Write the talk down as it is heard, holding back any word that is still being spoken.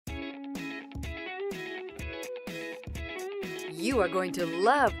You are going to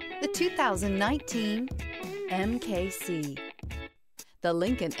love the 2019 MKC. The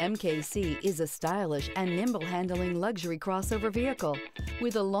Lincoln MKC is a stylish and nimble-handling luxury crossover vehicle.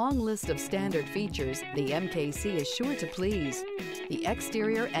 With a long list of standard features, the MKC is sure to please. The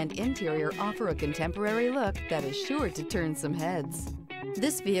exterior and interior offer a contemporary look that is sure to turn some heads.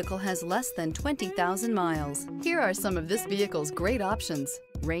 This vehicle has less than 20,000 miles. Here are some of this vehicle's great options: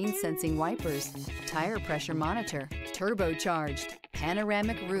 rain-sensing wipers, tire pressure monitor, turbocharged,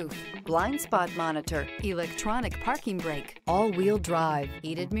 panoramic roof, blind spot monitor, electronic parking brake, all-wheel drive,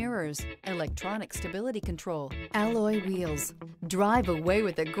 heated mirrors, electronic stability control, alloy wheels. Drive away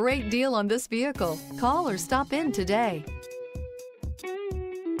with a great deal on this vehicle. Call or stop in today.